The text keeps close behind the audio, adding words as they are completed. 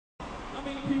How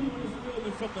many people in this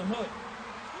building from the hood?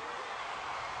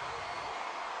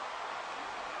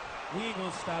 We ain't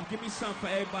gonna stop. Give me something for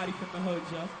everybody from the hood,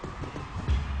 Jeff.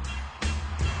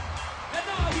 And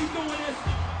now we doing this.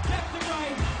 Left and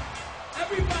right.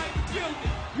 Everybody in the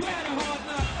building. You had a hard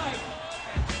knock night.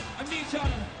 I need y'all to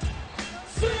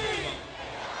sing.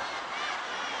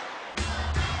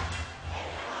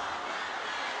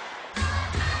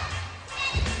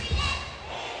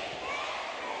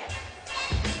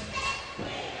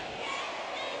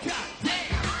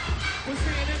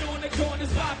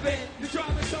 Corners popping. The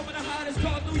drama some of the hottest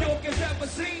cars New York has ever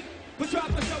seen. But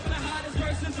dropping some of the hottest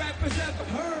verses rappers ever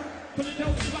heard. From the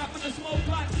dope spot when the smoke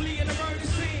block flee in the murder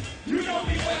scene. You know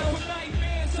me well from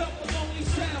nightmares up a lonely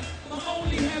cell. My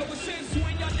only hell was since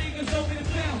when y'all niggas over the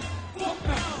bell. Fuck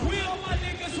now, we all my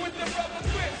niggas with the rubber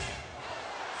grips.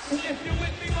 And if you're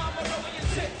with me, mama, roll your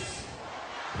tits.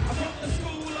 I'm from the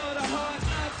school of the hard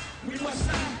knocks. We must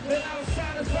not let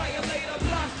outsiders violate our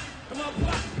blocks. And my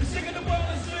block, the sick of the world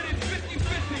is split it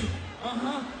 50-50.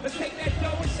 Let's take that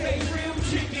dough and stay real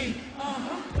jiggy.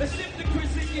 Let's dip the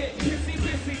Chris and get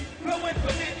busy. Flow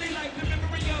infinitely like the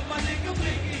memory of my nigga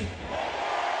Biggie.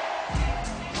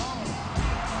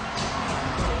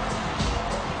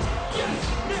 Yes,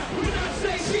 now when I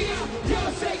say G,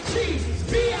 y'all say cheese.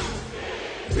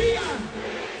 B-I.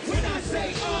 When I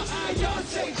say R-I, y'all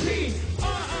say P.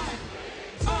 R-I.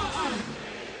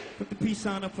 Put the peace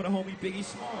sign up for the homie Biggie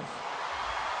Smalls.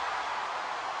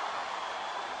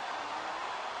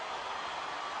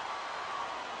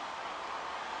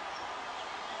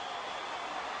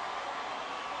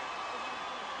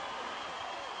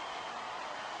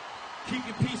 Keep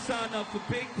your peace sign up for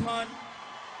Big Pun,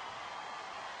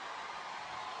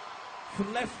 for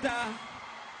Left Eye,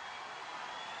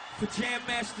 for Jam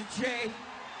Master J,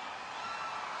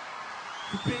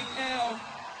 for Big L.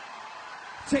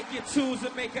 Take your twos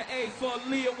and make an A for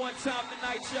Aaliyah one time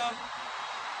tonight, y'all.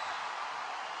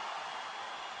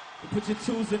 Put your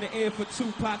twos in the air for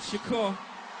Tupac Shakur.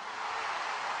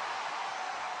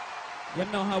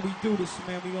 Y'all know how we do this,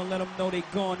 man. We gonna let them know they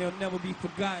gone. They'll never be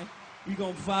forgotten. We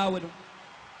gonna vibe with them.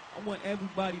 I want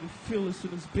everybody to feel this in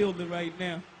this building right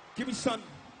now. Give me something.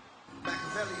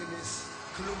 Machiavellian is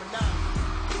Illuminati,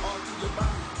 all through your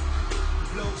body.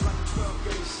 Blows like a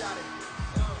 12-gauge shot at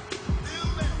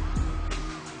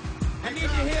I need to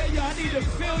hear y'all. I need to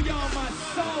feel y'all in my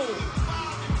soul.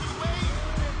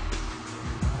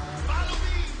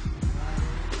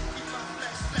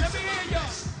 Let me hear y'all.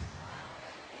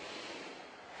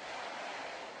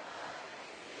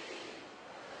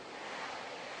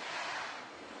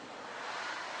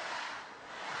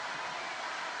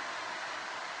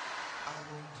 I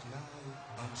won't deny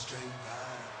I'm straight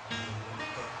high.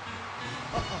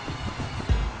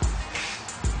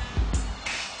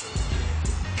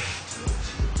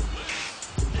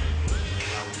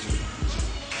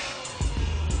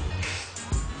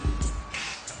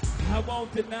 I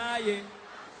won't deny it.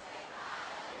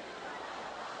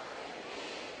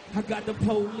 I got the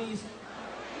police,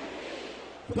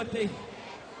 but they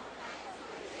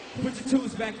put your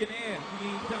twos back in the air. You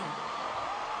ain't done.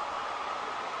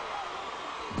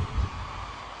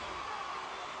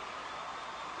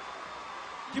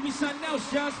 Give me something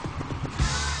else, Just.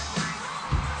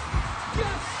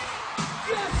 Yes,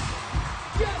 yes,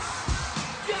 yes,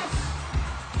 yes.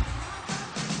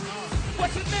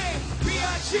 What's your name?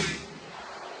 B.I.G.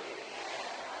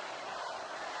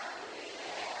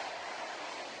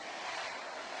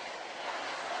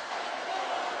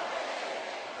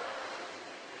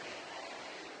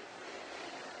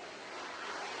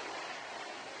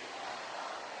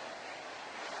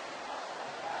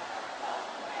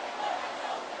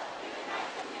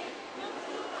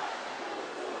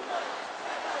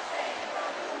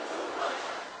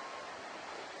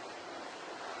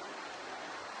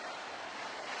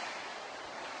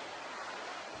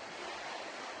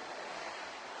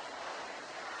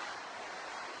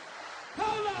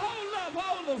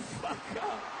 Hold the fuck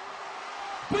up.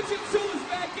 Put your tools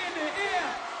back in the air.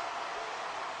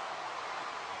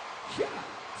 God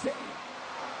damn.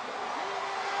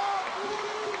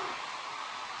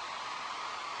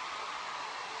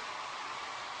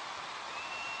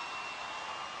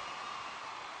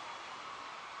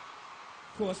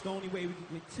 Of course, the only way we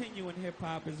can continue in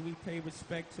hip-hop is we pay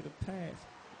respect to the past.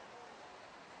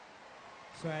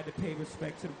 So I had to pay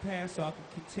respect to the past so I can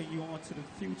continue on to the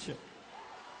future.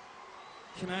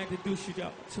 Can I introduce you to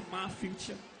my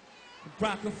future?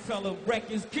 Rockefeller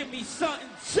Records, give me something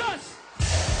just.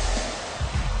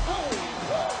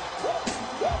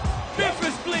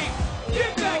 Memphis Bleak,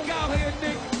 get back out here,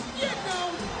 nigga. You know.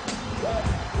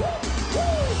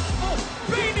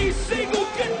 Beanie Siegel,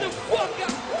 get the fuck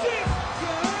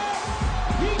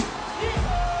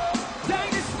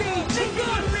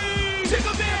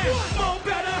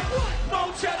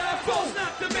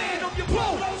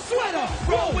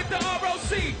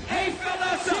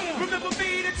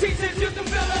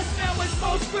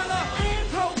thriller,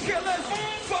 hoe killers,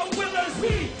 four-wheelers,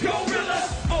 we gorillas.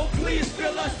 Oh, please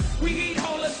fill us. We eat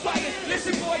holders, fighting.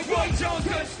 Listen, boy, Roy Jones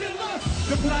could still us.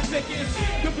 The block thickens,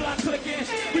 the block clicking.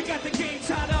 We got the game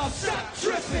tied up. Stop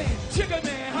tripping. Jigga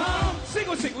man, huh?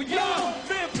 Single, yo,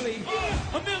 Family,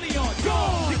 a million,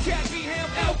 gone. The cat be him,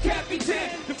 El Capitan.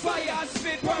 The fire I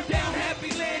spit, burn down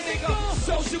happy land, nigga.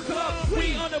 Social club,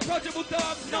 we unapproachable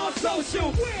thugs,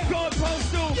 non-social. God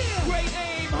postal, great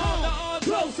aim, hold the arm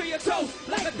close to your toes,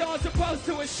 like a dog supposed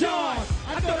to a Sean.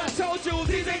 I thought I told you,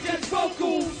 these ain't just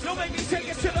vocals. Don't make me take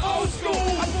it to the old school.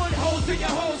 I want holes in your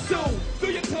hoes too.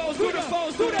 Through your clothes, through the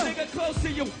phones, through the nigga close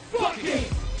to you. Fuck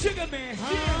it. Jigga man,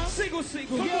 single,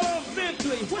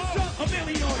 mentally, what's up, a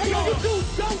million, yo, you do,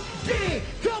 don't get it,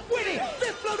 come with it,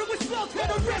 flip floater with slugs for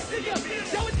the rest of you, yo,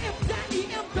 it's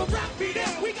M.E.M. the rock beat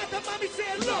up, we got the mommy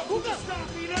saying, look, who got stop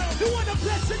me now, you want a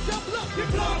blessing, jump, look, you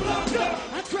blah, blah, blah,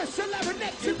 I crush your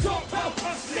larynx and talk about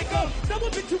us, nigga, no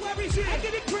obituary, I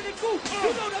get it critical,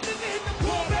 you know the nigga in the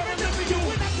car, better than you,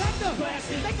 when I come to,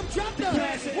 make them drop the,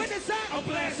 when it's out, I'm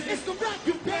blasting, it's the rock,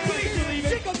 you please believe it,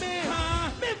 Jigga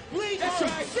man, mentally, that's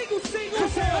right. Single, a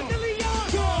million,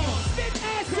 spit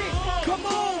acid. Come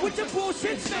on with your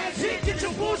bullshit, smash it. Get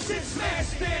your bullshit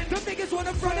smashed in. The niggas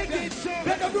wanna front again.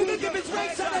 Let the ruler give his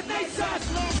race on the night side.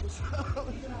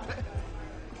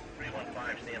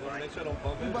 315, stand by.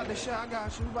 We about to shut, I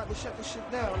got you. We about to shut this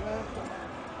shit down, man.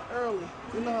 Early.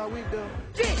 You know how we do.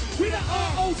 Yeah, we the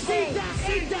R.O.C.A.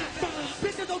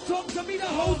 Bitches don't talk to me, the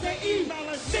hoes they eat.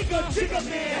 Jigga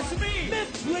man, that's me.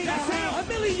 Mentally, that's how. A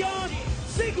million.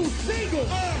 Single,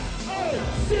 stop.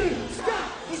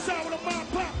 What's out with a mom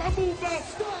pop? I move out,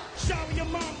 stop. Shower your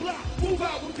mom block, move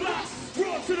out with blocks.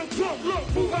 Roll to the club, look,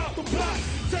 move out the block.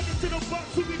 Take it to the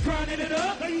box, we be grinding it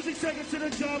up. I usually take it to the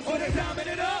jump, or they diamond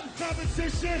it up.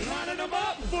 Competition, lining them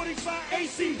up. 45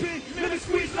 ACB, let me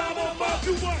squeeze lime on up.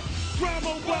 You what? Crime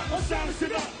on what? I'm silence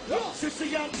it up. Since a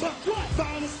young buck,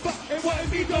 violence buck. It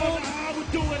wasn't me, dog. How I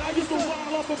would do it. I used to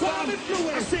wild off a bomb and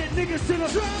fluid. I said niggas to the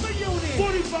drama unit.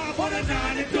 45 on a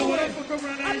 9 and do it. Fuck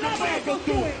around and your man go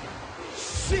do it.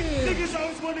 Shit. Niggas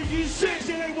always wanna use shit,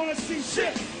 then they wanna see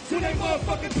shit. So they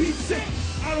motherfucking be sick.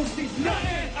 I don't see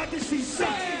nothing, I just see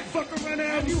something. Fuck around and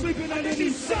have you sleeping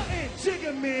underneath something.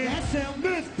 Jigga man, that's him.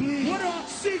 Myth bleed. What up?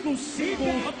 Seagull.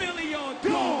 A million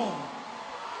gone.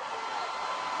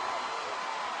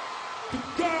 The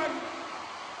guard.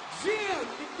 Yeah,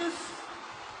 niggas.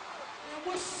 Man,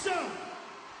 what's up?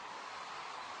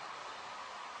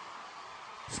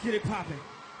 Let's get it poppin'.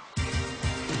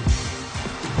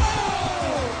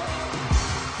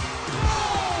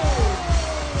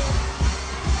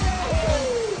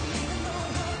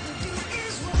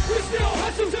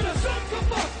 Hustle till the sun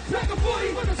come up. Pack a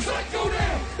 40 when the sun go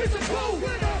down. It's a cold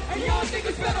winter, and y'all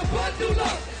niggas better bundle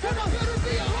up. And I better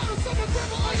be a hot summer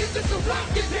grandma, or you just to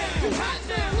rock it down. You hot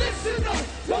now, listen up.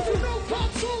 Don't you know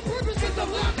console purpose is to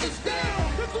lock us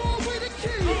down? The throw away the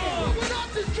key, but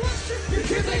without destruction, your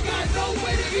kids ain't got no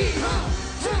way to eat, huh?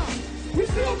 We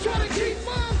still try to keep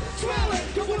mom swelling.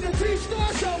 Cause when the teeth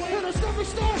start showing, and the stomach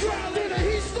start growling, and the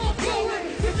heat start blowing.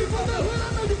 If you from the hood,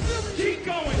 I know you feel it. Keep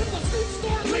going. If my sleep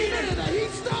start leaning, and the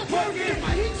heat start working, if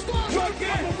my heat start working,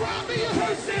 I'ma rob me a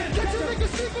person. Catch a nigga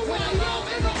sleeping while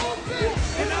I'm in the open.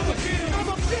 And I'ma get him.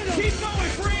 Keep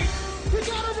going, free. We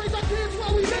gotta raise our kids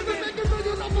while we living, make a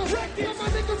million of a wreck. Get my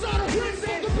niggas out of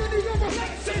prison. The penny on my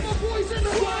neck, take my boys in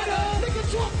the water.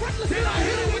 Niggas talk reckless, then I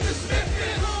hit him with the Smith.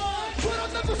 But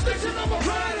I'm never snitching, I'm a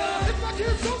rider. If my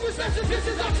kids don't respect the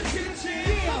dishes out your kitchen,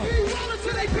 I'll be wild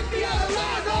until they pick me out of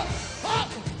line up.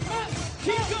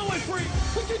 Keep going, free.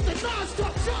 We keep the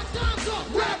non-stop shotguns up.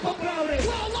 Rap about it.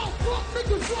 Well, off, fuck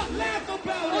niggas up. Laugh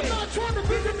about it. I'm not trying to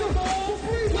visit the ball.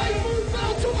 Freeway, move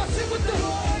out to my shit with the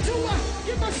to I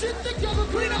get my shit together,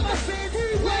 clean up my sins.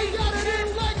 Freeway, got it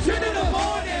in like 10 in the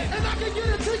morning. And I can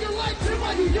get it to you like 10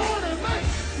 while you yawning,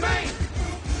 man.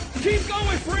 Keep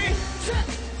going, free. Check.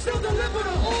 Still deliver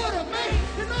the order, man.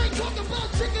 And I ain't talking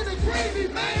about chicken and gravy,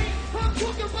 man. I'm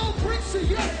talking about bricks and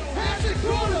yeah. Half and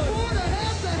quarter,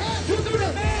 half the half. You do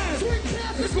the math. Sweet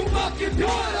passes who fuck your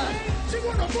daughter. She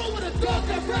wanna roll with a dog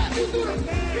that rap. You do the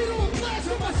math. You do a blast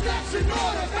with my stacks in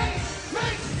order, man.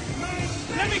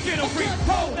 Let me get a free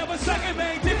pole. Never second,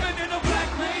 man. Dipping in a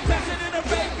black lane. Passing in a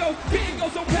Rango. Getting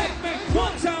goes on Pac-Man.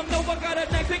 One time, no, I got a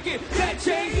neck to get that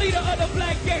change. Leader of the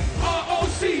black gang.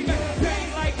 R.O.C. man.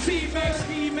 Pain like T-Max.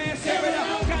 Ski-Man. Tear it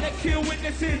out. Gotta kill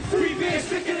witnesses. 3 beers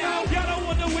sticking out. Y'all don't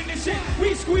want to witness shit.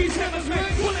 We squeeze hammers,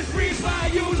 man. Bullets breeze by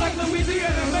you like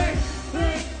Louisiana, man.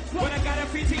 But I got a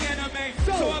PT anime.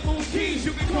 So I move keys.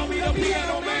 You can call me the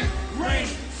piano man. Rain,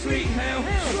 sleet, hell,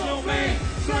 snow, man.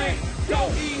 Slang.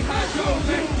 Don't eat hydro,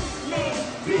 man.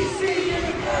 BC in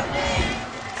the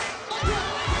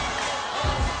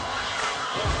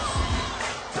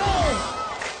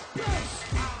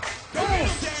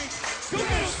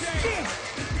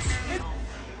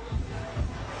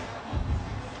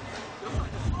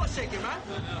shaking, man.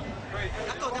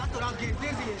 I thought I was getting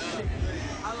dizzy and shit.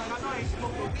 I was like, I know I ain't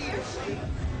smoking weed and shit.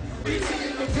 BC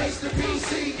in the place to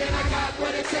BC, and I got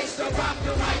what it takes to rock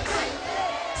the right thing.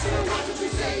 So watch what you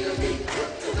say to me,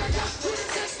 'cause I got